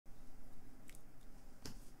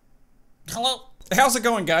Hello. How's it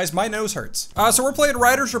going, guys? My nose hurts. So we're playing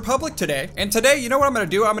Riders Republic today. And today, you know what I'm gonna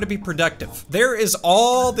do? I'm gonna be productive. There is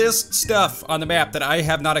all this stuff on the map that I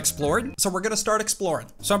have not explored. So we're gonna start exploring.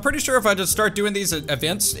 So I'm pretty sure if I just start doing these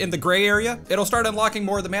events in the gray area, it'll start unlocking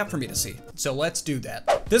more of the map for me to see. So let's do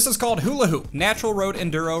that. This is called Hula Hoop. Natural Road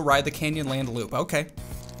Enduro, ride the Canyon Land Loop. Okay.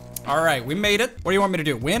 All right, we made it. What do you want me to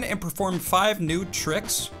do? Win and perform 5 new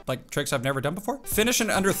tricks, like tricks I've never done before. Finish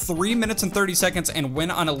in under 3 minutes and 30 seconds and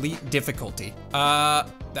win on elite difficulty.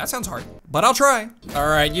 That sounds hard, but I'll try. All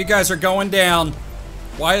right, you guys are going down.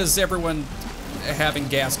 Why is everyone having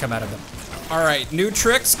gas come out of them? All right, new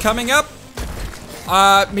tricks coming up.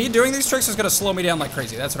 Me doing these tricks is gonna slow me down like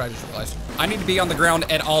crazy. That's what I just realized. I need to be on the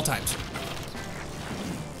ground at all times.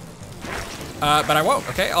 But I won't,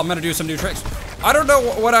 okay? I'm gonna do some new tricks. I don't know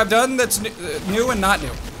what I've done that's new and not new.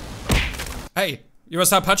 Hey, you wanna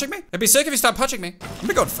stop punching me? It'd be sick if you stopped punching me. I'm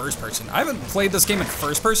gonna go in first person. I haven't played this game in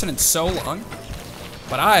first person in so long,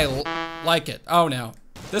 but I like it. Oh no.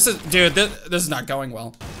 This is, dude, this is not going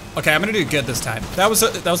well. Okay, I'm gonna do good this time. That was a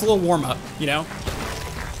little warm up, you know?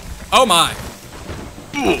 Oh my.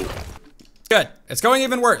 Good, it's going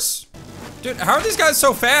even worse. Dude, how are these guys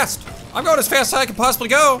so fast? I'm going as fast as I can possibly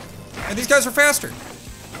go, and these guys are faster.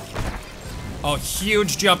 Oh,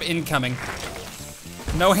 huge jump incoming.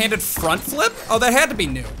 No-handed front flip? Oh, that had to be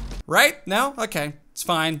new, right? No? Okay, it's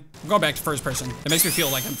fine. I'm going back to first person. It makes me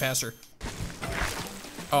feel like I'm faster.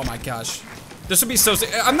 Oh my gosh. This would be so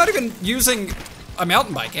sick. I'm not even using a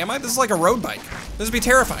mountain bike, am I? This is like a road bike. This would be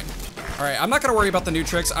terrifying. All right, I'm not gonna worry about the new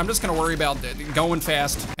tricks. I'm just gonna worry about going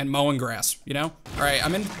fast and mowing grass, you know? All right,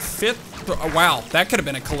 I'm in 5th. Oh, wow, that could have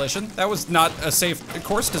been a collision. That was not a safe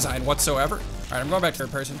course design whatsoever. All right, I'm going back to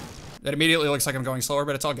third person. That immediately looks like I'm going slower,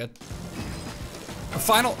 but it's all good. A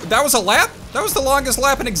final, that was a lap? That was the longest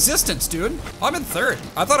lap in existence, dude. I'm in 3rd.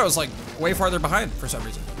 I thought I was like way farther behind for some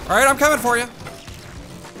reason. All right, I'm coming for you.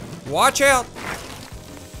 Watch out.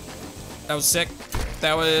 That was sick.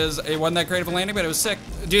 That was, it wasn't that great of a landing, but it was sick.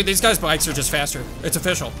 Dude, these guys' bikes are just faster. It's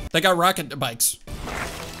official. They got rocket bikes.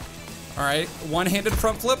 All right, one-handed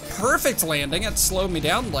front flip, perfect landing. It slowed me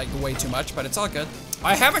down like way too much, but it's all good.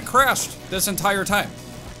 I haven't crashed this entire time.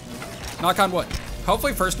 Knock on wood.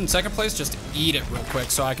 Hopefully 1st and 2nd place, just eat it real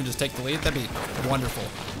quick so I can just take the lead. That'd be wonderful.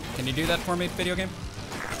 Can you do that for me, video game?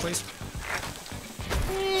 Please?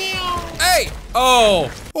 Hey!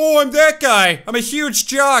 Oh! Oh, I'm that guy! I'm a huge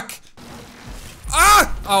jock!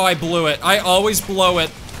 Ah! Oh, I blew it. I always blow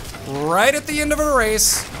it. Right at the end of a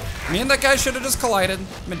race. Me and that guy should have just collided.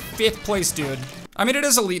 I'm in 5th place, dude. I mean, it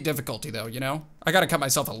is elite difficulty though, you know? I gotta cut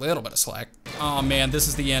myself a little bit of slack. Oh man, this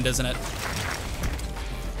is the end, isn't it?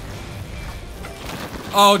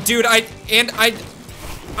 Oh, dude, I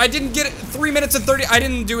didn't get it. 3 minutes and 30, I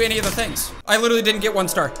didn't do any of the things. I literally didn't get 1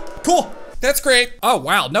 star. Cool, that's great. Oh,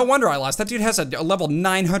 wow, no wonder I lost. That dude has a level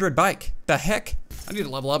 900 bike. The heck? I need to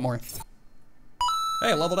level up more. Hey,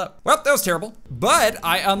 I leveled up. Well, that was terrible. But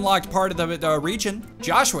I unlocked part of the region.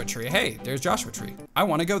 Joshua Tree, hey, there's Joshua Tree. I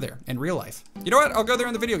wanna go there in real life. You know what, I'll go there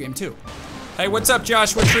in the video game too. Hey, what's up,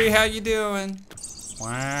 Joshua Tree, how you doing?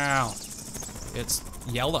 Wow, it's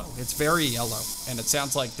yellow. It's very yellow. And it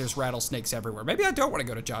sounds like there's rattlesnakes everywhere. Maybe I don't want to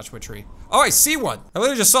go to Joshua Tree. Oh, I see one. I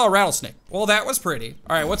literally just saw a rattlesnake. Well, that was pretty.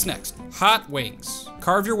 All right, what's next? Hot wings.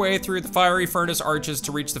 Carve your way through the fiery furnace arches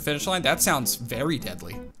to reach the finish line. That sounds very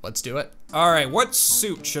deadly. Let's do it. All right, what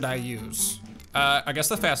suit should I use? I guess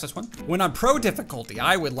the fastest one. When on pro difficulty,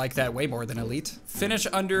 I would like that way more than elite. Finish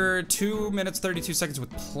under 2 minutes, 32 seconds with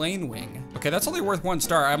plain wing. Okay, that's only worth 1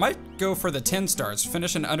 star. I might go for the 10 stars.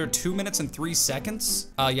 Finish in under 2 minutes and 3 seconds.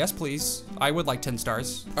 Yes, please. I would like 10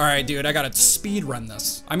 stars. All right, dude, I gotta speed run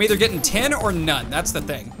this. I'm either getting 10 or none. That's the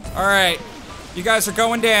thing. All right, you guys are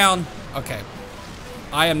going down. Okay.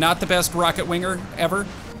 I am not the best rocket winger ever,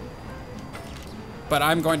 but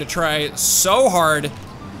I'm going to try so hard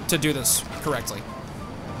to do this correctly.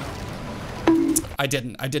 I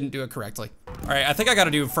didn't do it correctly. All right, I think I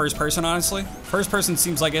gotta do first person, honestly. First person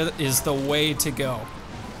seems like it is the way to go.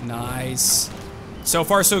 Nice. So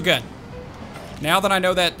far, so good. Now that I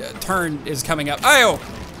know that turn is coming up. Oh!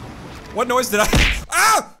 What noise did I?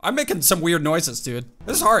 Ah! I'm making some weird noises, dude.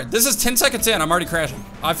 This is hard. This is 10 seconds in, I'm already crashing.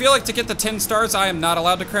 I feel like to get the 10 stars, I am not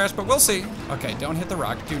allowed to crash, but we'll see. Okay, don't hit the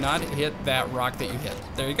rock. Do not hit that rock that you hit.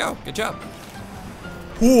 There you go, good job.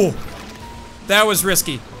 Ooh, that was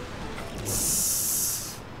risky.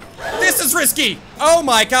 This is risky. Oh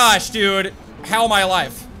my gosh, dude. How am I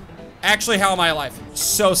alive? Actually, how am I alive?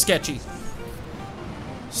 So sketchy.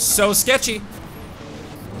 So sketchy.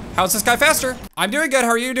 How's this guy faster? I'm doing good,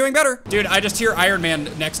 how are you doing better? Dude, I just hear Iron Man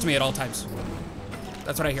next to me at all times.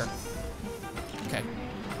 That's what I hear. Okay.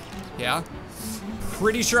 Yeah.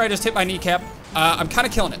 pretty sure I just hit my kneecap. I'm kind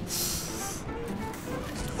of killing it.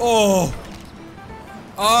 Oh.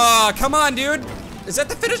 Come on, dude. Is that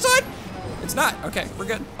the finish line? It's not. Okay, we're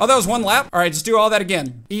good. Oh, that was one lap? All right, just do all that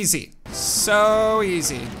again. Easy. So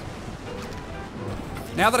easy.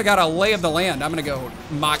 Now that I got a lay of the land, I'm gonna go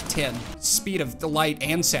Mach 10. Speed of the light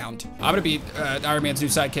and sound. I'm gonna be Iron Man's new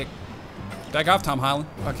sidekick. Back off, Tom Holland.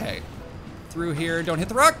 Okay. Through here, don't hit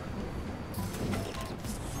the rock.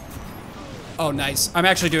 Oh, nice. I'm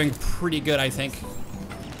actually doing pretty good, I think.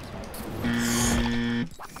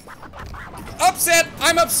 Upset!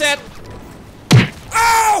 I'm upset!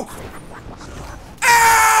 Oh!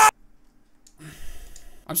 Ah!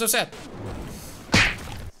 I'm so sad.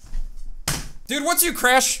 Dude, once you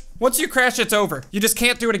crash, it's over. You just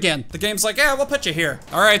can't do it again. The game's like, yeah, we'll put you here.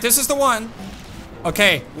 All right, this is the one.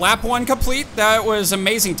 Okay, lap 1 complete. That was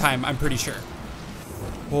amazing time, I'm pretty sure.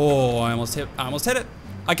 Oh, I almost hit it.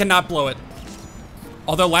 I cannot blow it.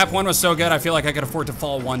 Although lap 1 was so good, I feel like I could afford to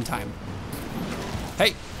fall one time.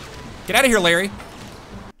 Hey, get out of here, Larry.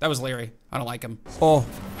 That was Larry. I don't like him. Oh.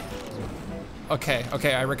 Okay,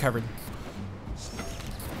 I recovered.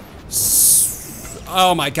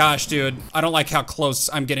 Oh my gosh, dude. I don't like how close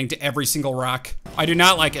I'm getting to every single rock. I do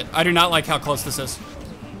not like it. I do not like how close this is.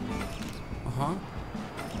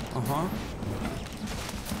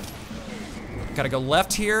 Gotta go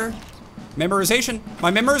left here. Memorization. My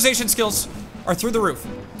memorization skills are through the roof.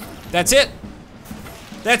 That's it.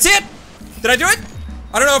 That's it. Did I do it?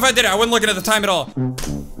 I don't know if I did it. I wasn't looking at the time at all.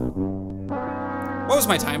 What was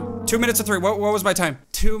my time? 2 minutes and 3. What was my time?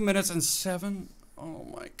 2 minutes and 7. Oh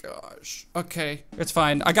my gosh. Okay, it's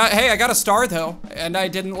fine. I got a star though, and I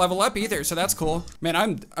didn't level up either, so that's cool. Man,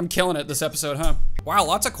 I'm killing it this episode, huh? Wow,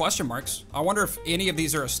 lots of question marks. I wonder if any of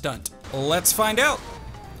these are a stunt. Let's find out.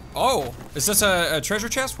 Oh, is this a treasure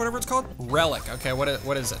chest, whatever it's called? Relic, okay, what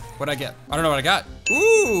is it? What'd I get? I don't know what I got.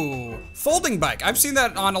 Ooh, folding bike. I've seen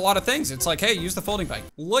that on a lot of things. It's like, hey, use the folding bike.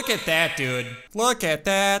 Look at that, dude. Look at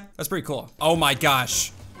that. That's pretty cool. Oh my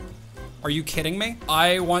gosh. Are you kidding me?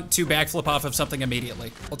 I want to backflip off of something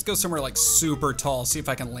immediately. Let's go somewhere like super tall, see if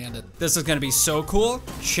I can land it. This is gonna be so cool.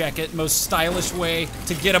 Check it, most stylish way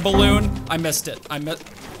to get a balloon. I missed it, and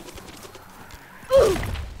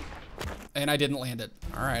I didn't land it.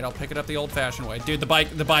 All right, I'll pick it up the old fashioned way. Dude, the bike,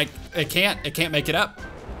 it can't make it up.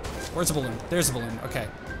 Where's the balloon? There's the balloon, okay.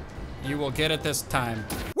 You will get it this time.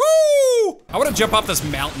 Woo! I wanna jump off this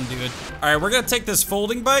mountain, dude. All right, we're gonna take this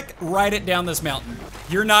folding bike, ride it down this mountain.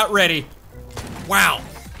 You're not ready. Wow.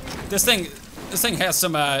 This thing has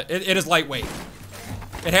some, it is lightweight.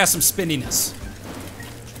 It has some spinniness.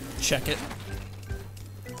 Check it.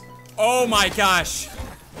 Oh my gosh.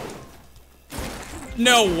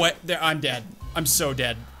 No way, I'm dead. I'm so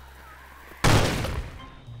dead.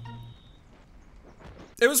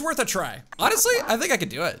 It was worth a try. Honestly, I think I could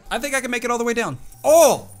do it. I think I can make it all the way down.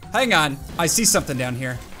 Oh, hang on. I see something down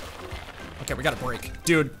here. Okay, we gotta brake.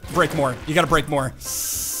 Dude, brake more. You gotta brake more.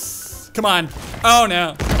 Come on. Oh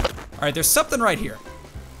no. All right, there's something right here.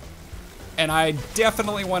 And I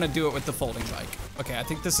definitely wanna do it with the folding bike. Okay, I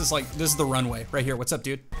think this is the runway right here. What's up,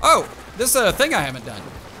 dude? Oh, this is a thing I haven't done.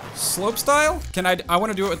 Slope style? I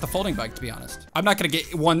wanna do it with the folding bike, to be honest. I'm not gonna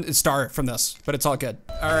get 1 star from this, but it's all good.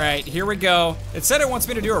 All right, here we go. It said it wants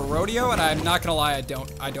me to do a rodeo, and I'm not gonna lie, I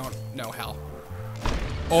don't know how.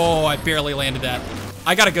 Oh, I barely landed that.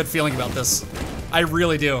 I got a good feeling about this. I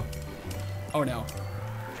really do. Oh no.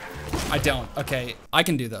 I don't. Okay, I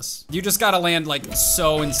can do this. You just gotta land like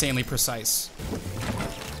so insanely precise.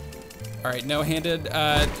 All right, no-handed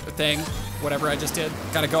thing, whatever I just did.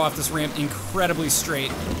 Gotta go off this ramp incredibly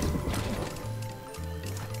straight.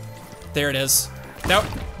 There it is.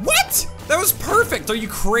 What? That was perfect. Are you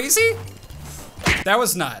crazy? That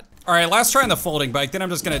was not. All right, last try on the folding bike, then I'm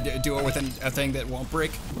just gonna do it with a thing that won't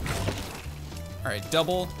break. All right,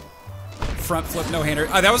 double front flip, no-hander.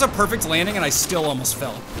 That was a perfect landing and I still almost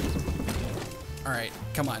fell. All right,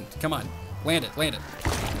 come on. Land it.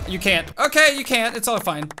 You can't. Okay, you can't, it's all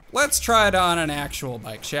fine. Let's try it on an actual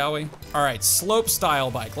bike, shall we? All right, slope style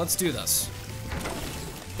bike, let's do this.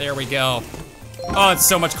 There we go. Oh, it's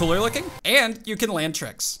so much cooler looking. And you can land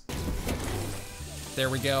tricks. There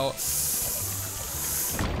we go.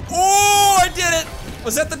 Oh, I did it!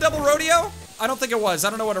 Was that the double rodeo? I don't think it was. I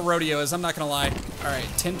don't know what a rodeo is, I'm not gonna lie. All right,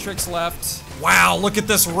 10 tricks left. Wow, look at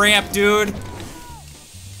this ramp, dude.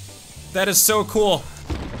 That is so cool.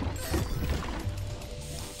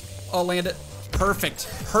 I'll land it. Perfect.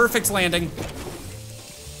 Perfect landing.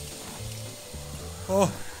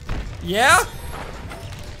 Oh. Yeah?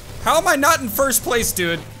 How am I not in first place,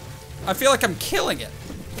 dude? I feel like I'm killing it.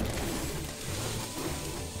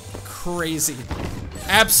 Crazy.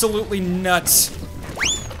 Absolutely nuts.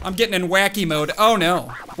 I'm getting in wacky mode. Oh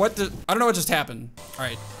no. What the, I don't know what just happened. All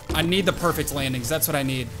right, I need the perfect landings. That's what I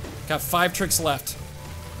need. Got 5 tricks left.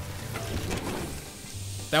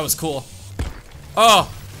 That was cool. Oh,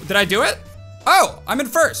 did I do it? Oh, I'm in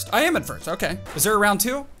first. I am in first, okay. Is there a round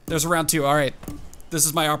 2? There's a round 2, all right. This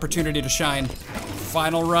is my opportunity to shine.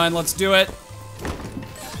 Final run, let's do it.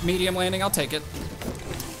 Medium landing, I'll take it.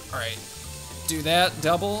 All right, do that,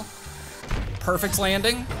 double. Perfect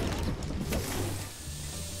landing.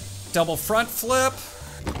 Double front flip.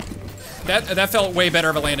 That felt way better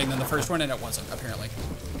of a landing than the first one, and it wasn't, apparently.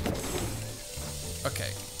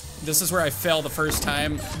 Okay, this is where I fell the first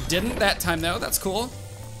time. Didn't that time though, that's cool.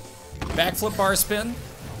 Backflip bar spin.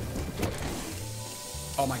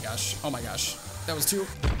 Oh my gosh, oh my gosh. That was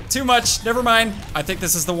too much, never mind. I think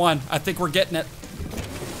this is the one. I think we're getting it.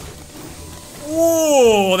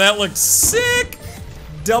 Ooh, that looks sick.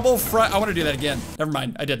 Double front, I wanna do that again. Never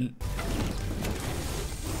mind, I didn't.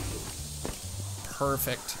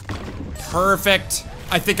 Perfect. Perfect.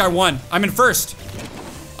 I think I won. I'm in first.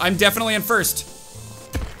 I'm definitely in first.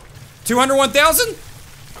 201,000?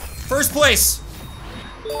 First place.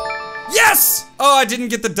 Yes! Oh, I didn't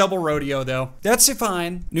get the double rodeo though. That's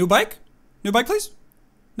fine. New bike? New bike, please?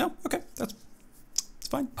 No? Okay, that's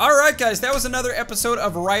fine. All right, guys, that was another episode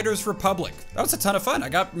of Riders Republic. That was a ton of fun. I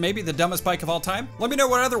got maybe the dumbest bike of all time. Let me know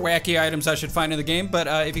what other wacky items I should find in the game, but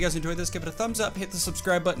if you guys enjoyed this, give it a thumbs up, hit the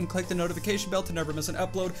subscribe button, click the notification bell to never miss an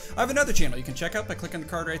upload. I have another channel you can check out by clicking the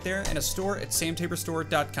card right there, and a store at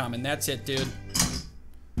samtaborstore.com, and that's it, dude.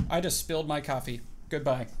 I just spilled my coffee.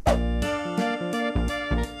 Goodbye.